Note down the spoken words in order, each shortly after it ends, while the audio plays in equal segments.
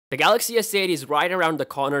The Galaxy S8 is right around the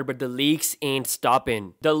corner, but the leaks ain't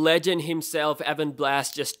stopping. The legend himself, Evan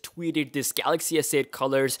Blast, just tweeted this Galaxy S8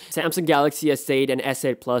 colors, Samsung Galaxy S8 and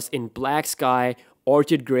S8 Plus in black sky,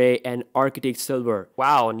 orchid gray, and arctic silver.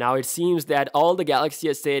 Wow, now it seems that all the Galaxy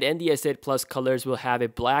S8 and the S8 Plus colors will have a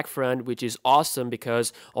black front, which is awesome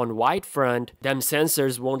because on white front, them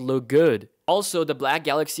sensors won't look good. Also, the black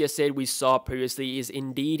Galaxy S8 we saw previously is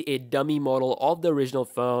indeed a dummy model of the original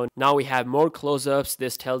phone. Now we have more close-ups.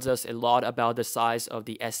 This tells us a lot about the size of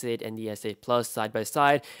the S8 and the S8 Plus side by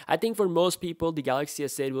side. I think for most people, the Galaxy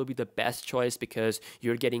S8 will be the best choice because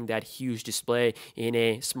you're getting that huge display in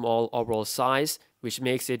a small overall size, which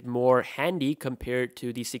makes it more handy compared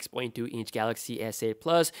to the 6.2-inch Galaxy S8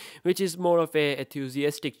 Plus, which is more of an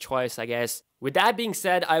enthusiastic choice, I guess. With that being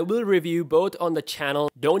said, I will review both on the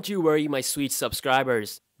channel. Don't you worry, my sweet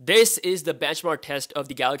subscribers. This is the benchmark test of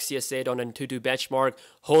the Galaxy S8 on Antutu benchmark.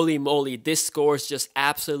 Holy moly, this scores just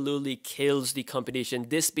absolutely kills the competition.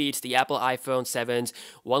 This beats the Apple iPhone 7's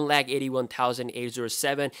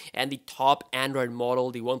 181,807 and the top Android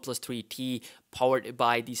model, the OnePlus 3T, powered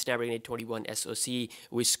by the Snapdragon 821 SoC,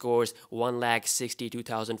 which scores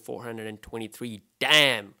 162,423.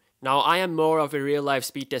 Damn! Now, I am more of a real-life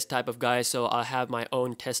speed test type of guy, so I'll have my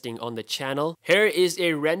own testing on the channel. Here is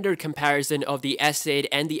a rendered comparison of the S8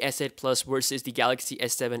 and the S8 Plus versus the Galaxy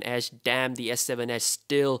S7 Edge. Damn, the S7 Edge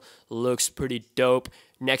still looks pretty dope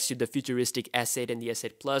next to the futuristic S8 and the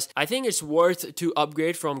S8 Plus. I think it's worth to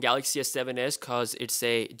upgrade from Galaxy S7s because it's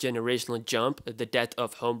a generational jump, the death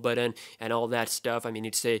of home button and all that stuff. I mean,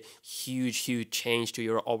 it's a huge change to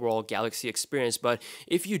your overall Galaxy experience. But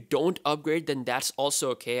if you don't upgrade, then that's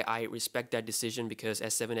also okay. I respect that decision because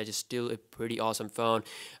S7 Edge is still a pretty awesome phone.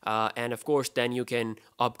 And of course, then you can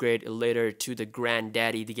upgrade later to the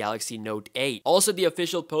granddaddy, the Galaxy Note 8. Also, the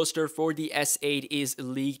official poster for the S8 is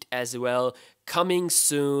leaked as well. Coming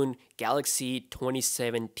soon, Galaxy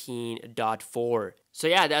 2017.4. So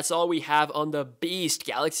yeah, that's all we have on the beast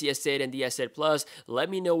Galaxy S8 and the S8 Plus.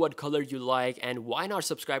 Let me know what color you like and why not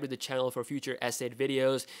subscribe to the channel for future S8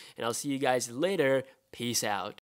 videos. And I'll see you guys later. Peace out.